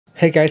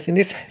Hey guys, in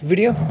this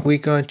video we're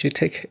going to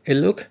take a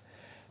look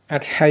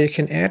at how you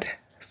can add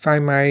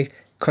Find My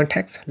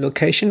Contacts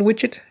location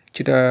widget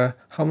to the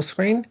home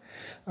screen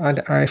on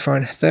the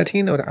iPhone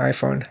 13 or the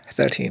iPhone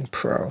 13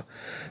 Pro.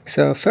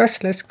 So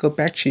first, let's go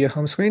back to your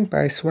home screen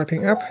by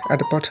swiping up at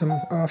the bottom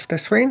of the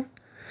screen.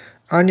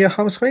 On your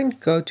home screen,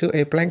 go to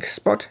a blank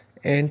spot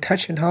and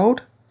touch and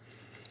hold.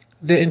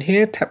 Then in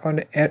here, tap on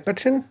the Add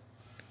button.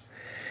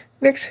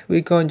 Next,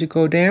 we're going to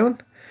go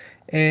down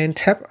and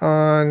tap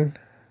on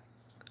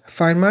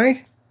Find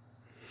My.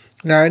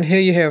 Now in here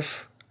you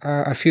have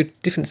a few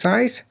different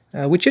size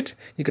widget.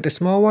 You got a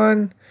small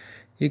one,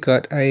 you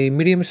got a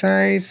medium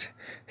size.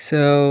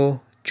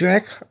 So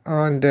drag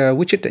on the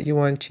widget that you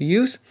want to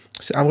use.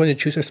 So I'm going to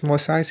choose a small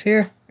size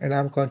here, and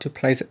I'm going to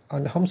place it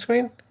on the home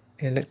screen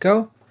and let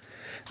go.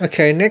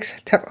 Okay, next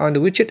tap on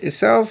the widget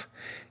itself.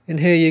 In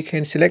here you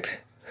can select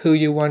who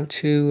you want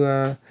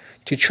to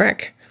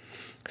track.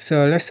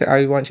 So let's say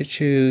I want to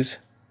choose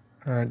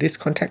this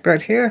contact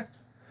right here.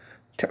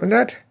 Tap on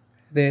that,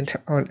 then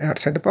tap on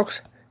outside the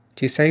box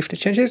to save the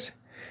changes,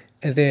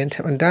 and then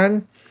tap on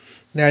done.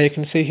 Now you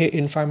can see here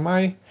in Find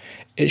My,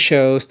 it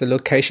shows the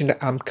location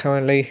that I'm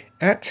currently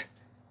at,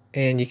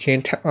 and you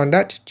can tap on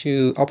that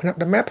to open up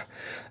the map,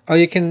 or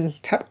you can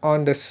tap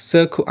on the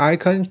circle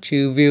icon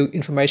to view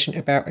information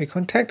about a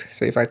contact.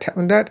 So if I tap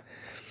on that,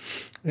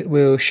 it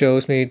will show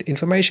me the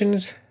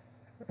informations,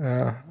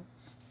 my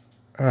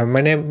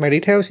name, my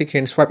details. You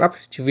can swipe up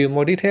to view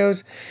more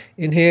details.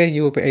 In here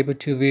you will be able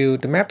to view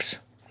the maps.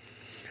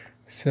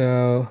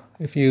 So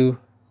if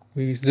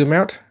we zoom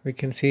out, we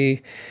can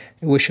see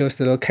it will show us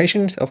the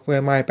locations of where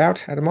am I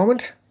about at the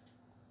moment.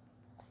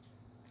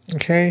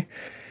 Okay,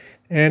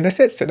 and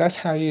that's it. So that's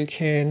how you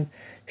can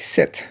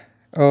set,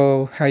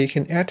 or how you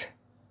can add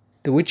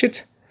the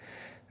widget,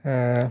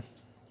 the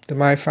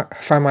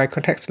Find My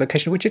Contacts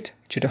location widget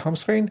to the home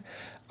screen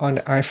on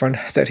the iPhone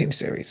 13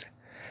 series.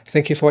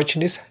 Thank you for watching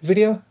this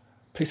video.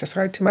 Please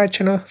subscribe to my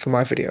channel for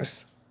more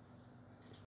videos.